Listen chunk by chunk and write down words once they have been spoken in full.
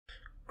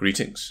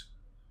Greetings,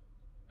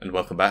 and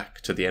welcome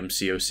back to the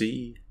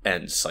MCOC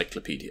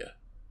Encyclopedia.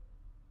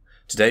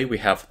 Today we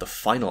have the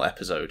final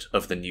episode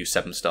of the new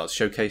 7 Stars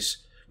Showcase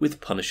with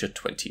Punisher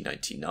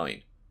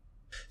 2099.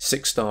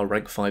 6-star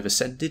rank 5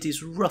 Ascended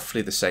is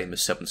roughly the same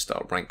as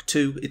 7-star rank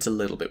 2, it's a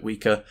little bit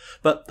weaker,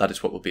 but that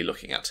is what we'll be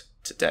looking at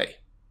today.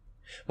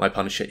 My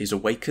Punisher is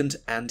awakened,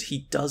 and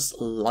he does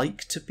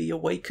like to be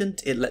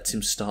awakened. It lets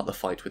him start the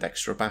fight with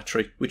extra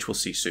battery, which we'll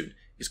see soon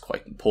is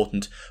quite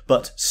important,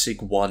 but Sig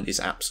 1 is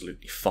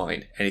absolutely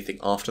fine. Anything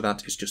after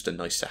that is just a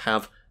nice to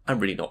have, and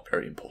really not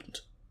very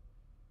important.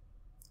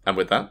 And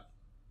with that,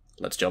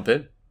 let's jump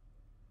in.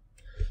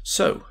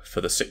 So,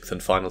 for the 6th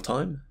and final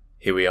time,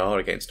 here we are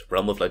against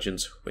Realm of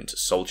Legends Winter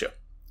Soldier.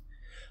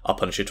 Our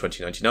Punisher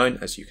 2099,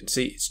 as you can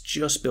see, is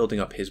just building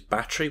up his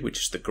battery,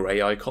 which is the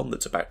grey icon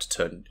that's about to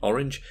turn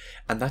orange,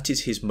 and that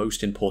is his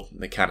most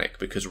important mechanic,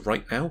 because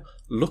right now,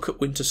 look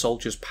at Winter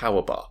Soldier's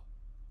power bar.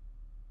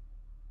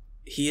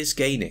 He is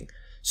gaining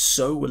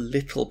so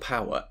little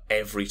power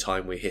every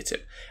time we hit him,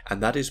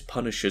 and that is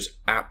Punisher's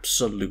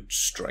absolute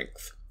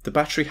strength. The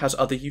battery has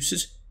other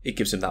uses. It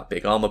gives him that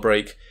big armor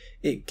break,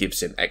 it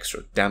gives him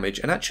extra damage,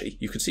 and actually,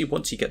 you can see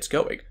once he gets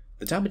going,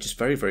 the damage is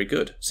very, very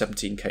good.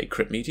 17k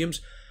crit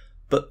mediums,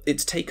 but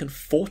it's taken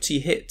 40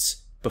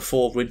 hits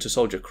before Winter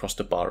Soldier crossed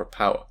a bar of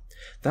power.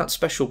 That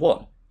special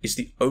one is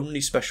the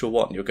only special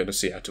one you're going to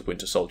see out of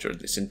Winter Soldier in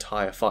this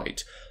entire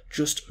fight.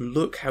 Just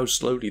look how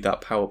slowly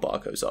that power bar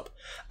goes up.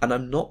 And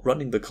I'm not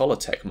running the Collar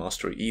Tech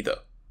Mastery either.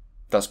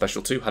 That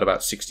special 2 had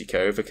about 60k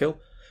overkill,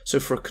 so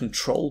for a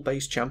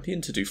control-based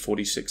champion to do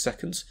 46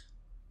 seconds,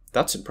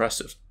 that's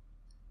impressive.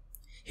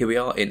 Here we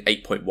are in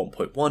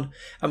 8.1.1,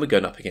 and we're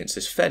going up against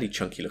this fairly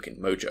chunky looking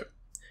Mojo.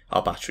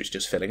 Our battery's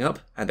just filling up,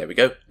 and there we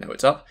go, now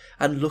it's up,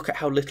 and look at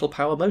how little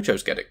power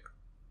Mojo's getting.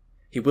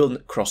 He will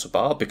cross a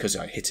bar because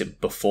I hit him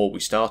before we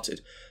started,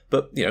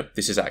 but,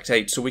 this is Act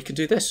 8, so we can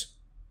do this.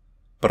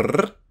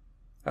 Brrr,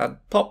 and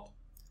pop.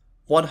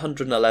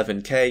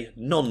 111k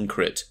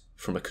non-crit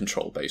from a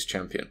control-based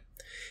champion.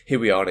 Here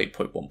we are at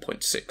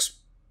 8.1.6.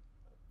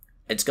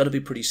 It's going to be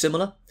pretty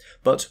similar,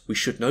 but we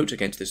should note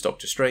against this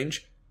Doctor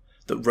Strange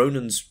that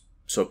Ronan's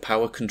sort of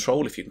power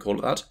control, if you can call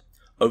it that,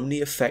 only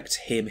affects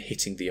him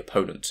hitting the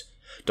opponent.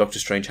 Doctor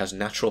Strange has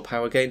natural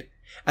power gain,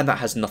 and that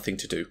has nothing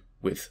to do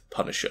with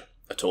Punisher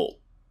at all.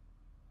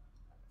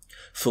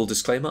 Full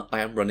disclaimer, I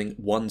am running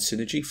one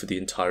synergy for the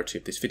entirety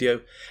of this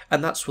video,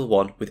 and that's the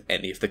one with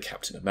any of the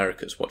Captain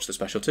Americas. Watch the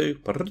special 2,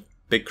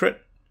 big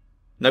crit.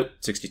 Nope,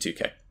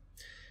 62k.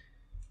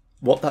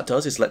 What that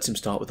does is lets him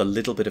start with a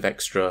little bit of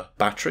extra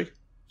battery,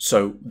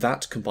 so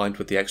that combined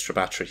with the extra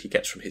battery he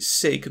gets from his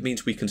Sig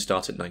means we can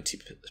start at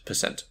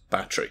 90%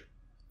 battery.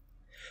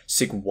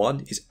 Sig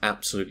 1 is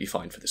absolutely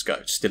fine for this guy,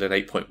 it's still an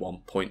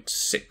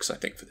 8.1.6 I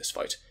think for this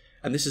fight,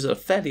 and this is a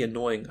fairly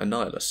annoying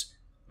Annihilus.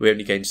 We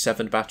only gained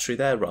 7 battery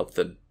there rather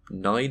than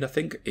 9, I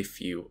think, because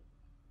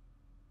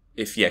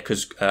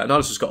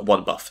Annihilus has got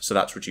 1 buff, so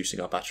that's reducing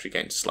our battery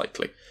gain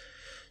slightly.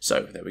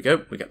 So, there we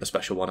go, we get the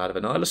special 1 out of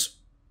Annihilus.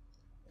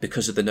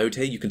 Because of the node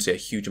here, you can see a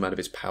huge amount of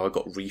his power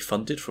got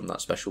refunded from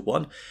that special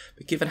 1,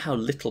 but given how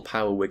little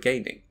power we're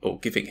gaining, or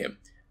giving him,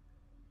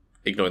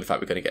 ignoring the fact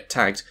we're going to get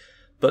tagged,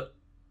 but,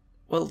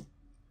 well,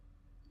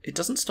 it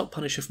doesn't stop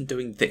Punisher from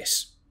doing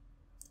this.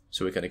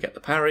 So we're going to get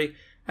the parry,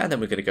 and then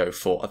we're going to go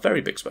for a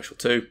very big special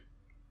 2,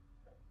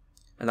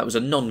 and that was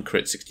a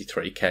non-crit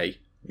 63k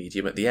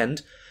medium at the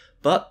end,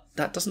 but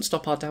that doesn't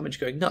stop our damage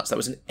going nuts. That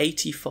was an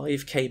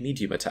 85k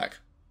medium attack.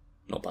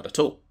 Not bad at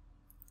all.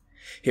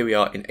 Here we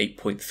are in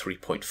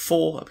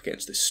 8.3.4 up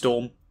against this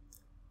Storm,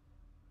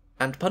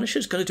 and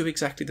Punisher's going to do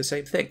exactly the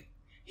same thing.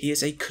 He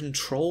is a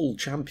control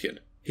champion.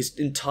 His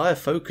entire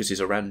focus is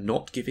around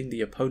not giving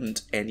the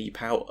opponent any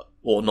power,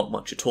 or not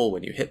much at all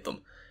when you hit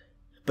them.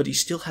 But he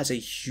still has a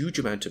huge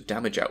amount of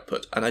damage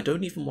output, and I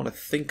don't even want to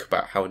think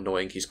about how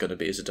annoying he's going to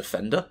be as a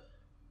defender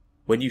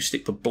when you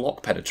stick the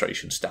block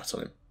penetration stat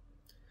on him.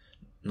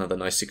 Another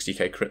nice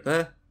 60k crit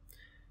there.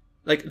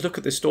 Like, look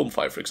at this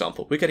Stormfire, for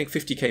example. We're getting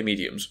 50k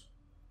mediums,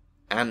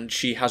 and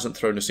she hasn't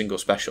thrown a single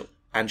special,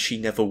 and she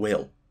never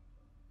will.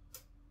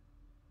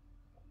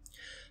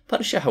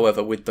 Punisher,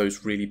 however, with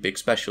those really big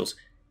specials,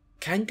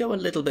 can go a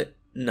little bit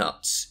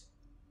nuts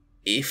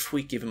if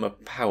we give him a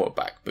power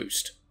back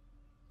boost.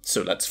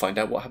 So let's find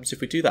out what happens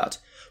if we do that.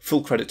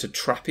 Full credit to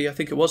Trappy, I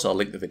think it was, I'll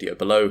link the video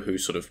below, who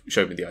sort of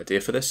showed me the idea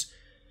for this.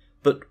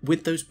 But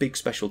with those big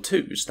special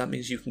 2s, that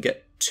means you can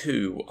get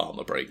 2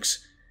 armor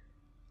breaks.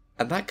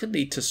 And that can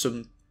lead to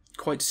some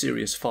quite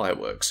serious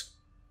fireworks.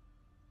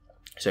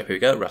 So here we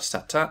go,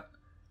 rat-tat-tat.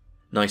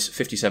 Nice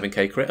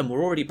 57k crit, and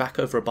we're already back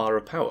over a bar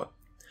of power.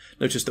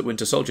 Notice that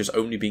Winter Soldier's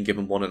only been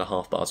given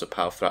 1.5 bars of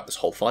power throughout this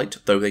whole fight,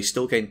 though they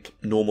still gain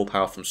normal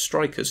power from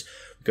strikers.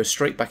 We go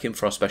straight back in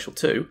for our special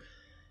 2,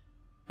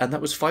 and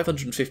that was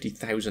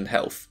 550,000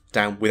 health,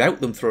 down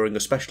without them throwing a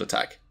special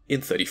attack,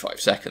 in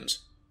 35 seconds.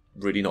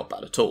 Really not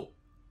bad at all.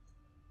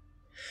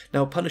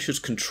 Now, Punisher's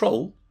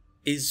control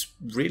is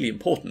really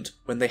important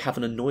when they have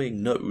an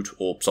annoying node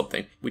or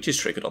something which is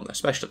triggered on their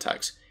special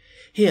attacks.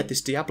 Here, this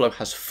Diablo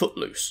has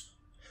Footloose,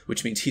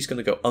 which means he's going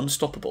to go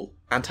unstoppable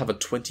and have a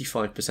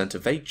 25%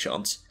 evade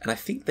chance, and I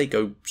think they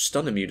go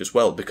stun immune as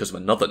well because of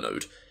another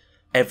node,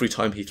 every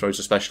time he throws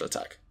a special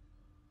attack.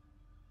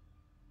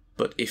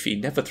 But if he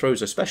never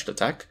throws a special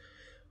attack,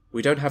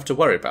 we don't have to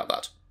worry about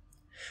that.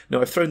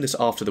 Now, I've thrown this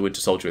after the Winter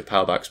Soldier with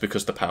Powerbacks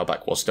because the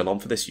Powerback was still on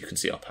for this. You can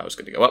see our power's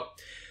going to go up,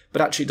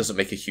 but actually it doesn't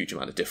make a huge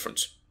amount of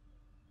difference.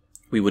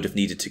 We would have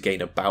needed to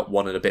gain about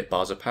 1 and a bit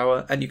bars of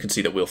power, and you can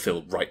see that we'll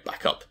fill right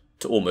back up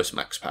to almost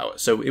max power.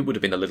 So it would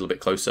have been a little bit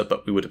closer,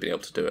 but we would have been able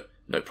to do it,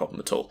 no problem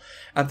at all.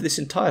 And for this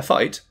entire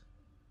fight,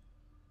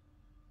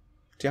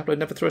 Diablo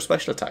never threw a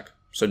special attack,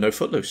 so no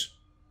Footloose.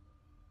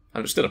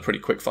 And it was still a pretty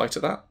quick fight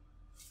at that.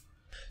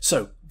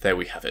 So, there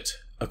we have it.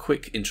 A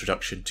quick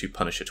introduction to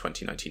Punisher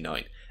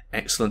 2099.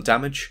 Excellent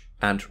damage,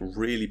 and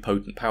really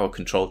potent power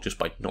control just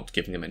by not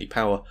giving him any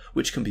power,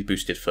 which can be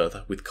boosted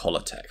further with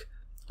Collar Tech.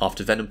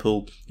 After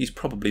Venompool, he's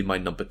probably my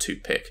number 2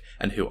 pick,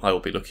 and who I will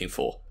be looking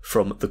for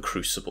from the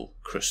Crucible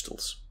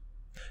Crystals.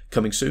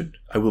 Coming soon,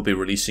 I will be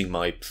releasing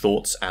my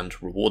thoughts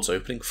and rewards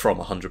opening from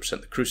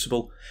 100% the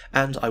Crucible,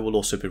 and I will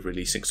also be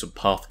releasing some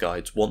path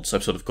guides once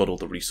I've sort of got all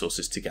the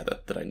resources together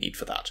that I need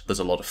for that. There's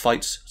a lot of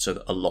fights,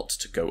 so a lot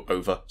to go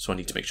over, so I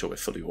need to make sure we're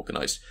fully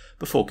organised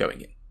before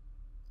going in.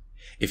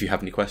 If you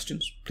have any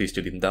questions, please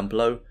do leave them down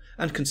below,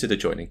 and consider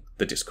joining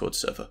the Discord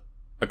server.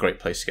 A great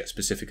place to get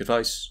specific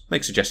advice,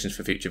 make suggestions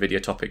for future video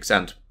topics,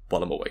 and,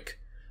 while I'm awake,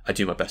 I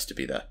do my best to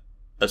be there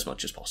as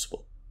much as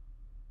possible.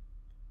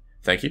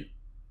 Thank you,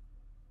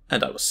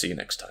 and I will see you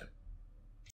next time.